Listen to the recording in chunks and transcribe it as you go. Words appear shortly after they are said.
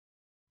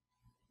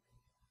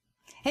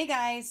Hey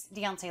guys,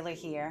 Dion Taylor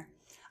here.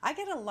 I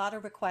get a lot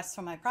of requests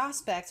from my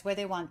prospects where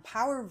they want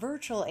Power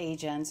Virtual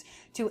Agents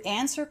to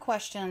answer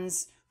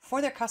questions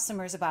for their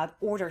customers about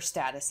order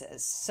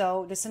statuses.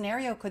 So the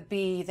scenario could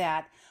be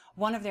that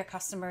one of their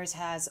customers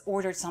has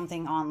ordered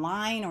something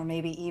online or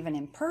maybe even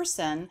in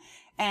person,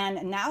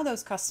 and now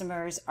those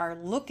customers are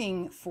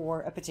looking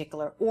for a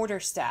particular order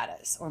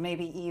status or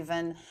maybe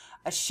even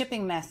a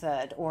shipping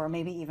method or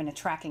maybe even a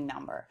tracking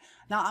number.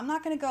 Now, I'm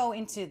not going to go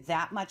into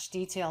that much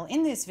detail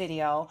in this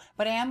video,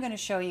 but I am going to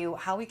show you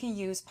how we can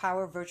use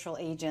Power Virtual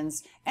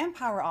Agents and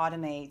Power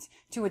Automate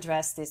to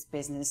address this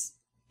business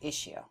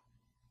issue.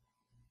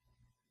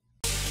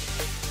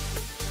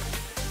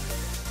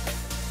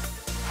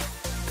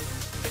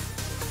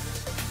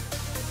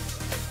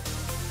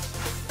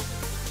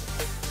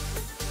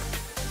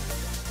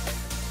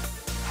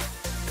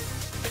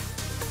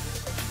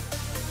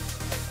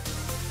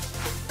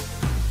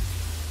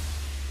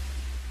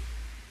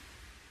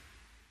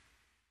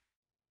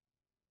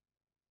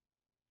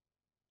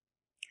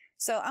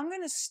 So I'm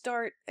going to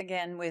start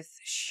again with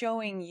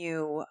showing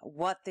you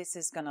what this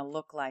is going to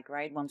look like,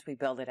 right, once we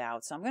build it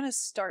out. So I'm going to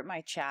start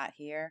my chat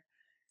here,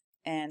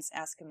 and it's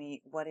asking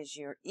me, what is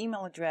your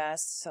email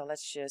address? So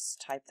let's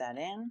just type that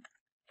in.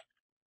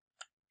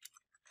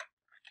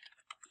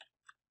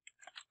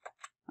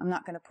 I'm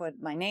not going to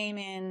put my name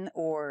in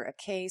or a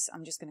case.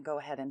 I'm just going to go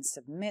ahead and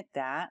submit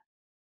that.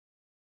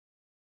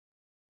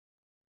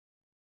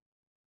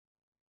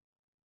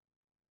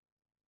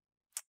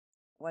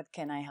 What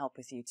can I help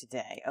with you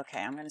today? Okay,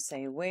 I'm going to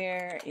say,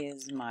 where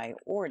is my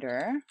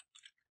order?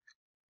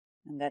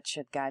 And that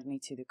should guide me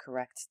to the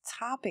correct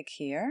topic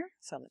here.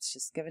 So let's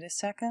just give it a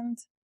second.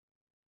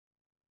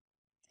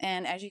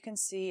 And as you can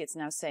see, it's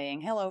now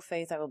saying, hello,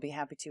 Faith, I will be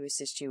happy to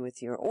assist you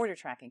with your order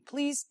tracking.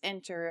 Please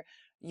enter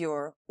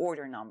your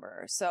order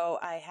number. So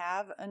I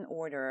have an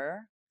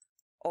order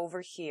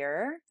over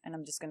here, and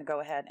I'm just going to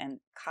go ahead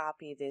and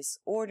copy this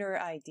order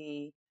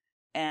ID.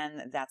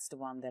 And that's the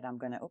one that I'm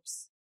going to,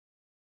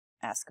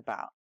 ask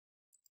about.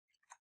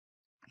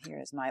 Here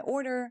is my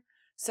order.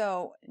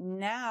 So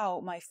now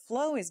my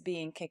flow is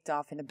being kicked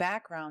off in the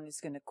background.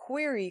 It's going to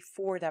query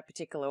for that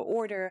particular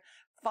order,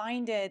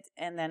 find it,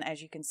 and then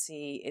as you can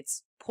see,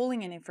 it's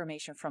pulling in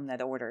information from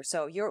that order.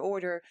 So your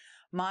order,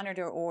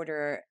 monitor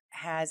order,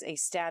 has a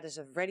status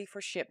of ready for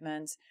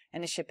shipment,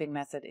 and the shipping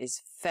method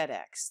is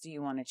FedEx. Do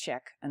you want to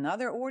check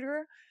another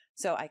order?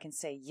 So I can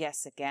say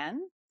yes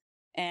again.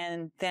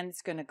 And then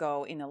it's going to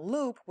go in a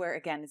loop where,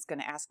 again, it's going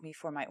to ask me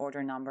for my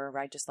order number,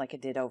 right, just like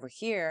it did over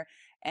here,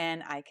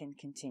 and I can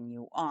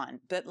continue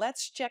on. But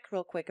let's check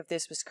real quick if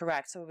this was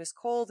correct. So it was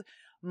called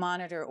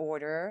monitor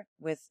order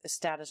with a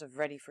status of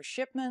ready for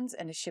shipment,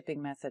 and the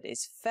shipping method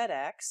is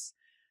FedEx.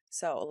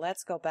 So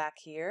let's go back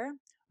here.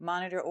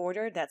 Monitor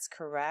order, that's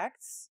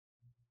correct.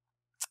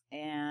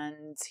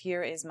 And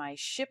here is my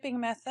shipping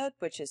method,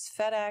 which is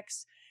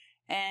FedEx.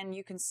 And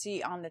you can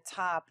see on the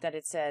top that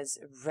it says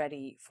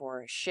ready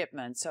for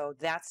shipment. So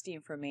that's the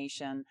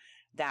information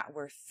that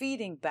we're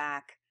feeding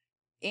back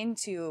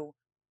into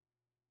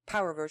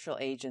Power Virtual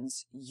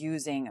Agents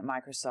using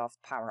Microsoft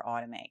Power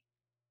Automate.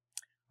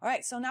 All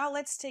right, so now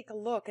let's take a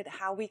look at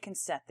how we can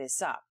set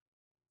this up.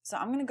 So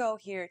I'm going to go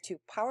here to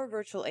Power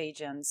Virtual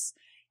Agents,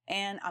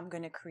 and I'm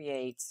going to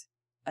create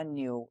a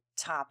new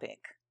topic.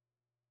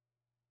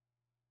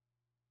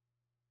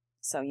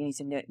 So you need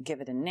to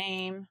give it a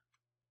name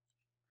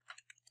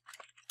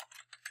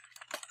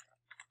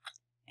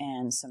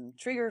and some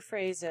trigger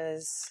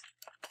phrases.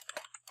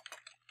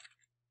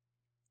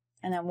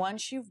 And then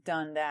once you've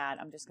done that,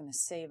 I'm just going to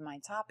save my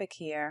topic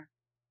here.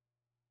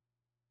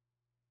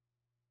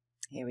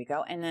 Here we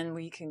go. And then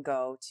we can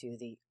go to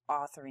the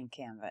authoring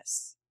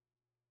canvas.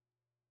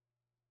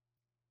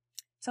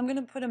 So I'm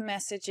going to put a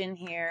message in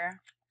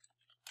here.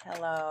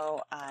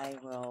 Hello, I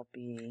will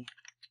be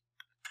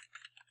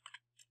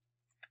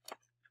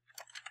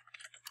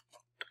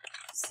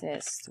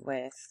assist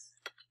with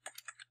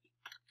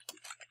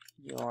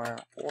your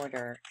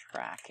order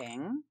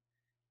tracking.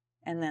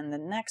 And then the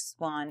next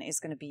one is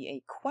going to be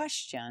a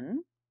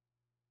question.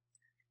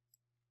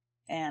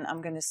 And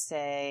I'm going to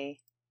say,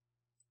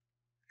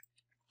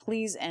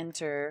 please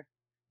enter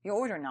your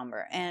order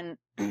number. And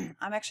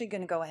I'm actually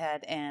going to go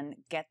ahead and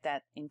get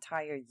that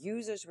entire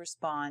user's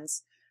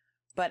response,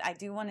 but I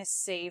do want to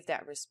save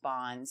that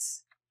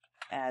response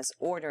as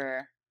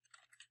order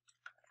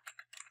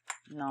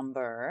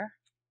number.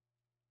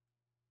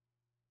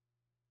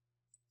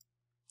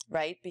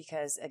 Right?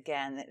 Because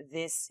again,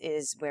 this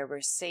is where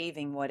we're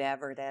saving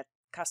whatever that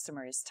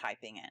customer is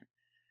typing in.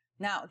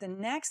 Now, the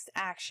next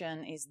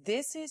action is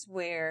this is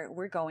where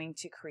we're going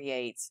to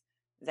create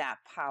that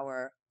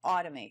Power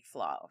Automate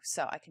flow.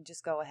 So I can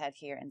just go ahead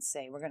here and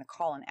say we're going to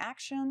call an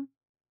action.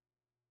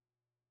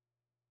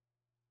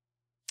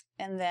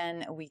 And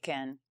then we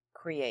can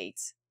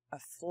create a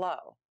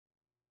flow.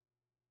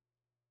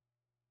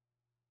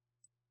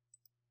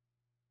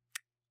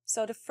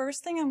 So the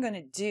first thing I'm going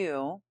to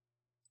do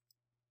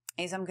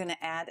is I'm going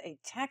to add a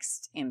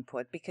text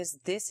input because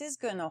this is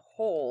going to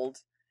hold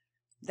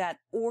that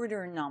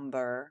order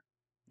number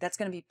that's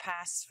going to be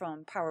passed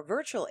from Power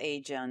Virtual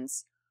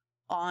Agents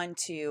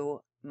onto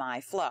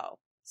my flow.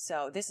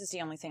 So this is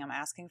the only thing I'm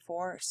asking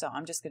for. So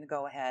I'm just going to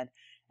go ahead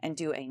and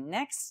do a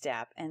next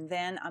step, and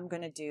then I'm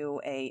going to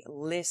do a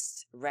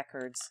list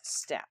records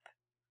step.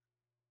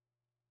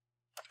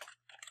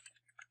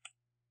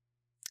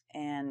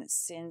 And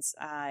since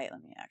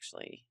let me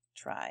actually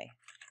try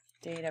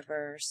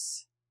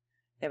Dataverse.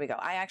 There we go.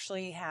 I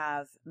actually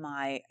have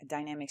my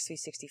Dynamics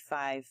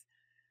 365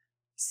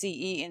 CE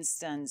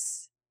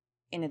instance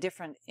in a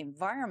different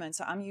environment.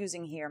 So I'm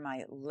using here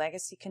my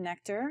legacy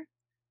connector,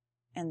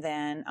 and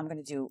then I'm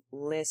going to do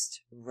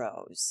list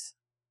rows.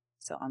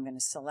 So I'm going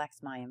to select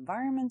my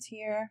environment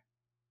here,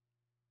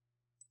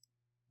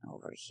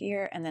 over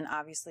here, and then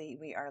obviously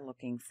we are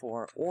looking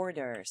for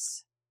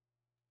orders.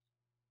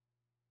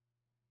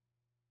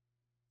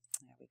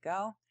 There we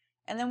go.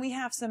 And then we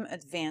have some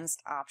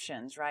advanced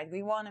options, right?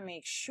 We want to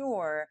make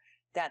sure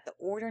that the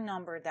order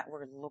number that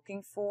we're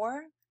looking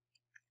for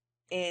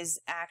is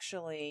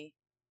actually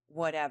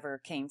whatever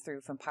came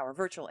through from Power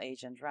Virtual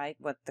Agent, right?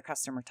 What the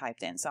customer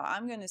typed in. So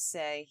I'm going to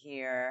say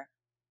here,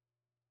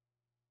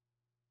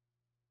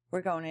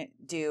 we're going to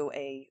do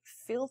a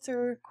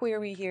filter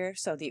query here.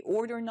 So the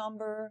order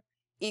number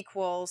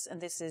equals,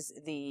 and this is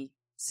the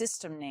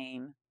system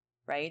name,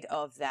 right,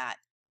 of that.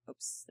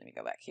 Oops, let me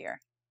go back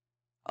here.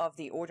 Of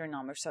the order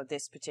number, so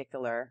this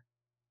particular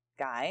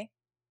guy.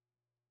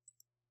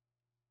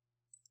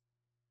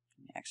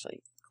 Let me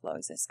actually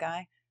close this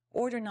guy.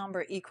 Order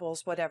number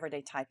equals whatever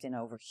they typed in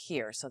over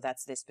here. So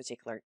that's this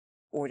particular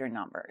order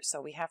number.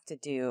 So we have to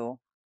do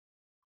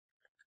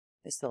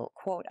this little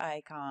quote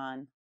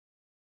icon,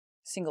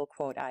 single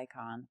quote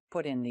icon,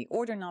 put in the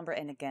order number,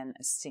 and again,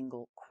 a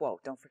single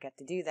quote. Don't forget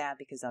to do that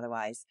because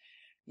otherwise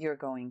you're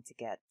going to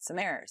get some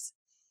errors.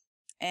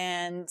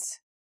 And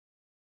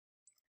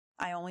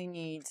I only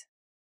need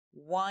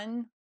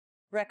one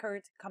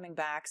record coming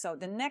back. So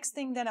the next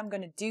thing that I'm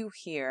going to do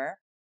here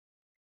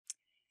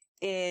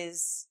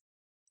is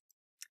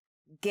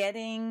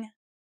getting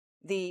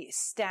the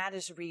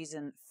status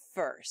reason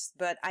first,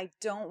 but I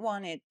don't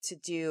want it to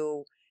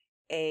do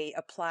a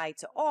apply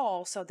to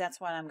all. So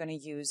that's why I'm going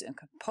to use a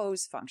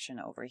compose function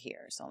over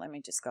here. So let me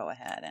just go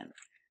ahead and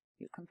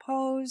do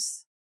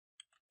compose.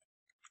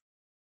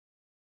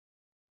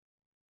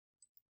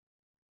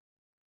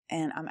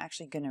 And I'm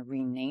actually going to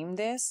rename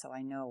this so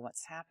I know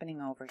what's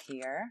happening over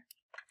here.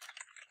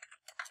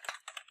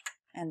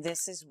 And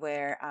this is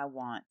where I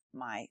want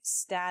my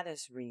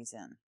status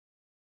reason.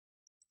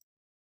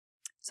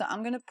 So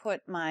I'm going to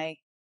put my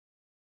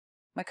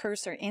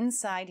cursor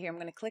inside here. I'm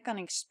going to click on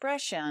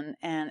expression,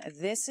 and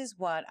this is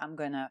what I'm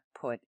going to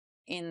put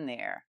in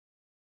there.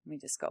 Let me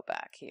just go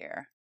back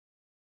here.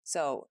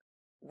 So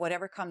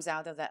whatever comes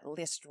out of that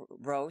list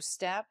row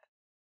step,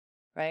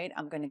 right,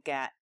 I'm going to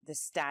get the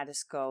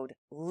status code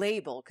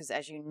label, because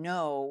as you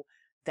know,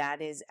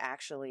 that is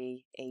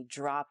actually a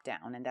drop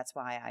down, and that's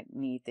why I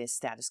need this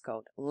status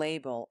code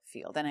label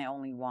field, and I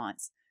only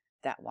want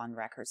that one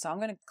record. So I'm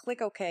going to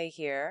click OK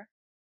here.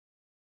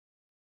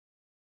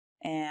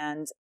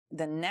 And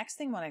the next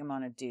thing what I'm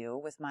going to do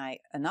with my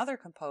another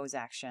compose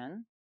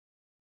action,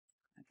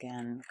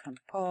 again,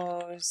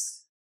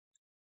 compose,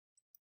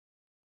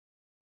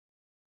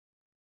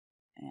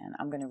 and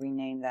I'm going to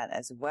rename that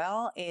as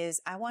well,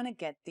 is I want to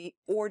get the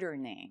order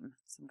name.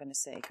 So I'm going to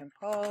say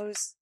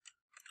compose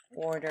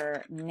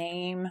order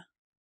name.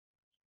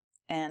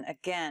 And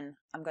again,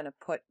 I'm going to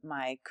put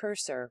my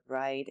cursor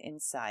right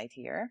inside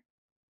here.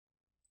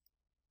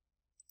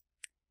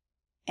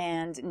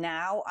 And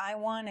now I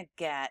want to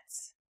get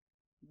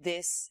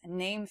this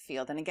name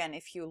field. And again,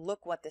 if you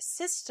look what the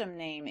system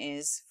name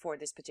is for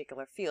this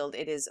particular field,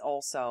 it is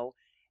also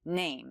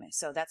name.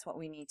 So that's what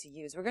we need to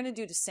use. We're going to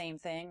do the same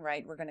thing,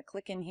 right? We're going to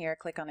click in here,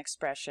 click on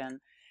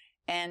expression,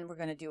 and we're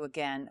going to do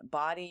again,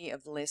 body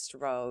of list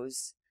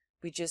rows.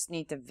 We just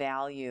need the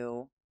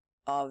value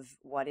of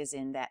what is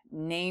in that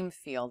name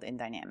field in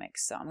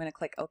Dynamics. So I'm going to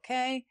click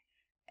OK.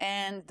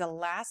 And the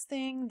last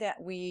thing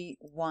that we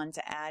want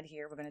to add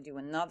here, we're going to do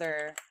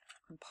another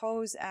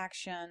compose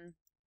action.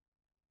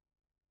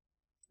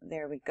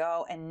 There we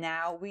go. And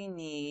now we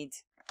need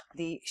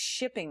the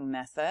shipping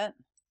method.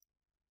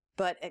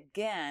 But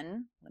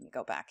again, let me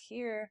go back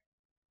here.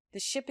 The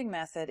shipping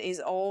method is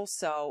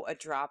also a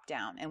drop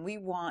down, and we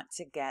want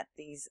to get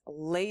these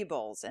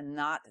labels and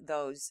not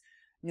those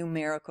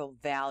numerical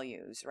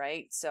values,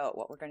 right? So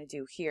what we're going to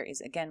do here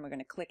is, again, we're going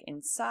to click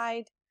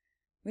inside.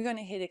 We're going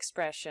to hit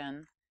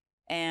expression,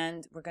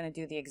 and we're going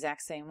to do the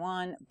exact same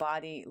one,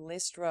 body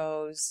list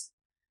rows,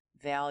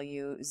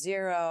 value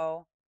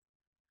 0,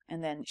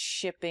 and then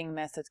shipping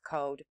method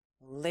code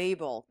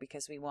label,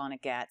 because we want to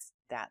get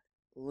that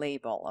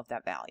label of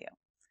that value.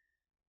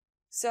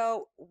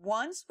 So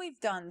once we've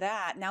done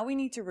that, now we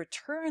need to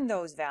return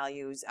those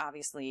values,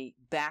 obviously,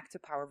 back to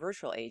Power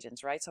Virtual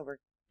Agents, right? So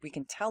we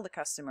can tell the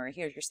customer,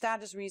 here's your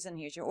status reason,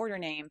 here's your order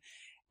name,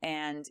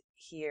 and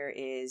here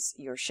is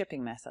your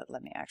shipping method.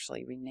 Let me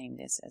actually rename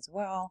this as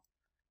well.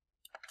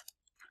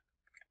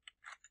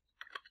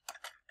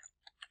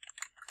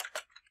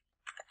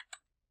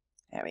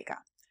 There we go.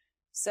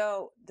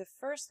 So the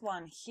first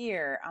one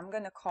here, I'm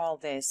going to call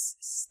this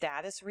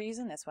status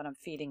reason. That's what I'm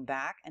feeding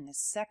back. And the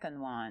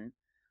second one,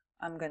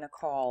 I'm going to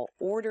call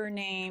order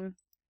name.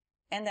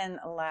 And then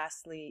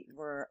lastly,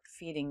 we're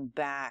feeding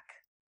back,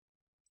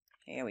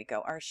 here we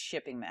go, our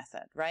shipping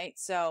method, right?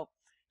 So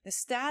the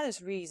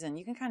status reason,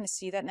 you can kind of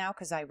see that now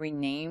because I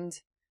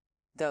renamed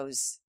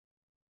those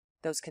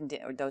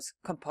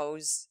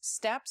compose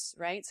steps,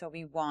 right? So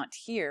we want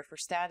here for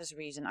status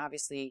reason,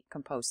 obviously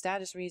compose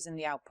status reason,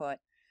 the output.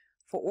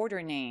 For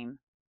order name,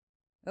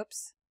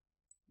 oops,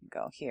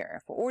 go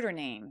here. For order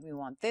name, we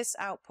want this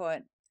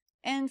output.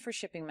 And for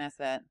shipping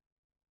method,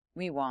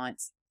 we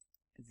want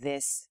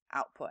this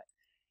output.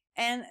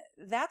 And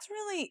that's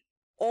really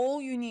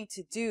all you need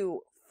to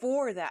do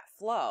for that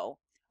flow.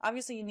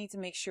 Obviously, you need to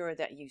make sure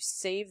that you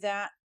save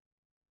that,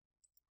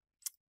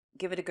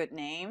 give it a good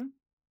name,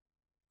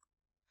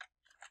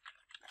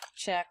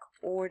 check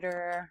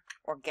order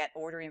or get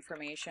order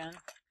information.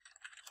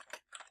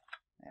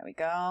 There we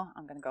go.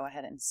 I'm going to go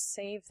ahead and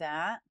save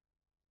that.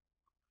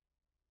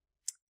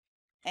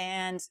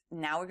 And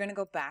now we're going to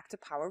go back to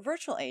Power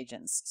Virtual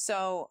Agents.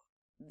 So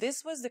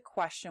this was the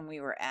question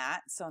we were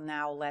at. So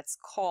now let's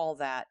call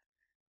that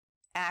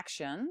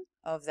action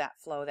of that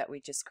flow that we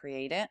just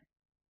created.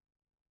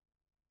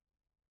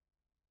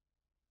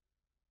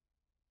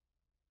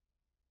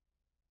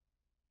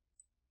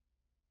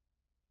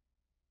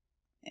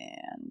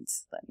 And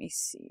let me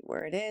see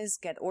where it is.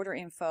 Get order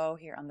info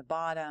here on the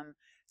bottom.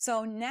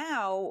 So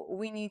now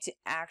we need to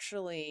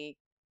actually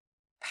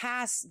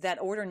pass that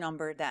order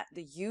number that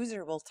the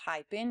user will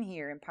type in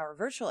here in Power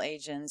Virtual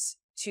Agents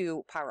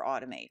to Power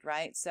Automate,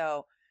 right?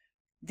 So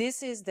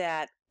this is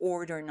that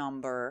order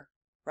number,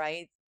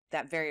 right?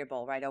 That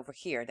variable right over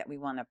here that we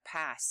want to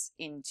pass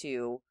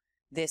into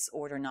this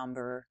order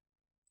number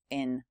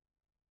in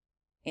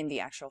the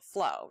actual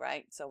flow,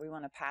 right? So we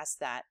want to pass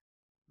that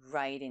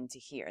right into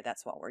here.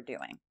 That's what we're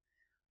doing.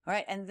 All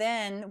right, and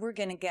then we're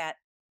going to get,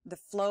 the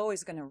flow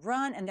is going to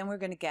run, and then we're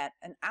going to get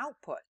an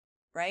output,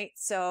 right?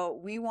 So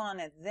we want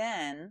to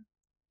then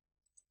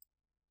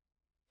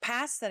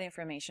pass that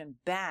information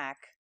back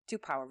to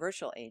Power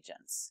Virtual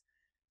Agents.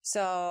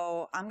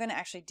 So I'm going to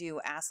actually do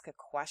ask a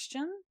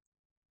question,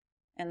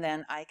 and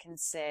then I can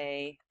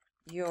say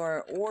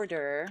your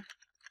order,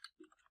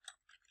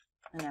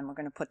 and then we're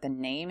going to put the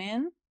name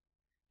in,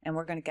 and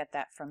we're going to get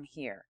that from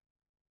here.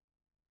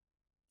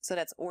 So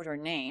that's order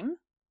name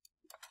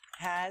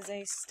has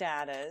a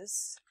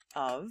status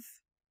of,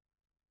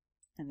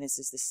 and this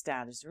is the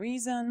status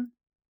reason,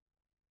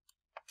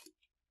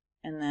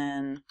 and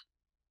then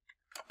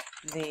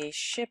the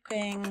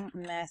shipping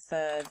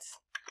method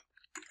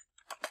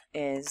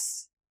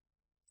is,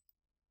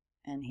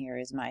 and here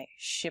is my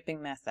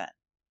shipping method.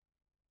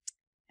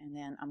 And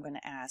then I'm going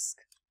to ask,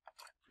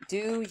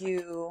 do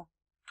you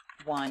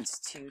want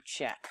to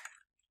check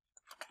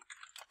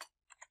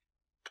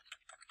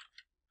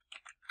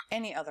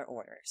any other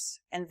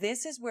orders? And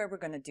this is where we're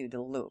going to do the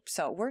loop.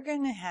 So we're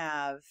going to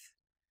have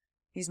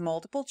these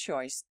multiple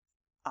choice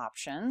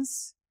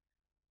options.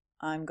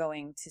 I'm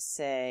going to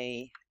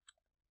say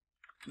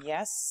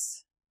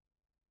yes,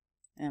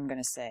 and I'm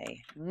going to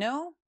say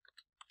no.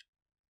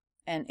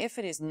 And if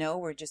it is no,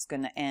 we're just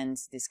going to end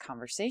this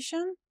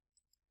conversation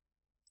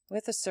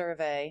with a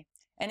survey.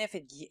 And if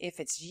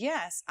it's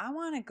yes, I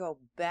want to go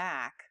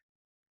back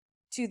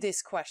to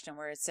this question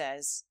where it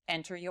says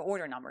enter your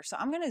order number. So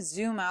I'm going to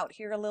zoom out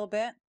here a little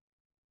bit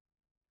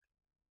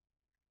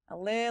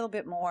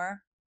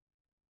more,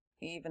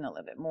 even a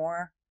little bit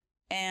more.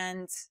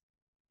 And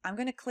I'm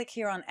going to click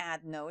here on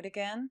add node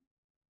again.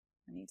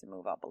 I need to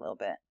move up a little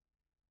bit.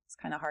 It's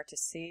kind of hard to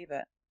see,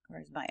 but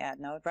where's my add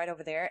node? Right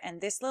over there. And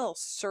this little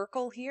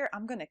circle here,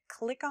 I'm going to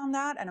click on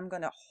that, and I'm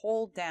going to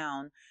hold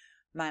down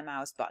my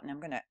mouse button. I'm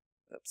going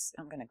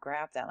to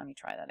grab that. Let me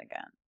try that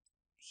again.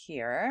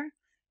 Here.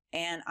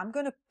 And I'm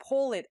going to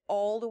pull it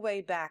all the way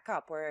back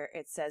up where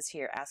it says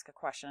here, ask a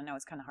question. I know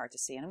it's kind of hard to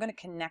see. And I'm going to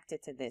connect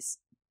it to this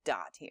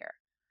dot here.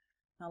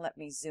 Now let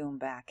me zoom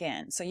back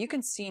in. So you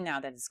can see now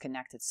that it's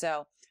connected.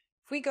 So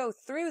if we go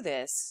through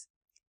this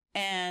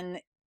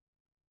and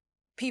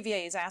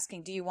PVA is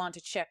asking, do you want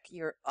to check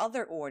your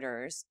other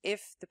orders?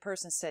 If the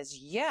person says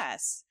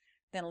yes,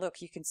 then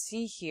look, you can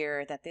see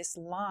here that this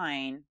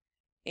line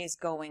is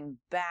going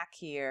back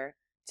here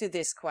to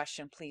this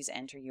question, please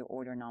enter your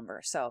order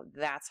number. So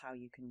that's how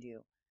you can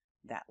do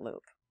that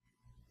loop.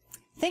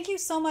 Thank you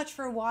so much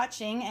for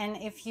watching, and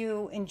if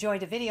you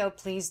enjoyed the video,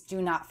 please do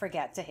not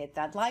forget to hit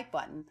that like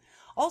button.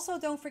 Also,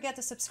 don't forget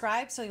to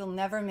subscribe so you'll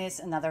never miss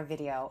another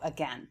video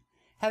again.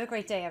 Have a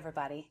great day,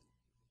 everybody.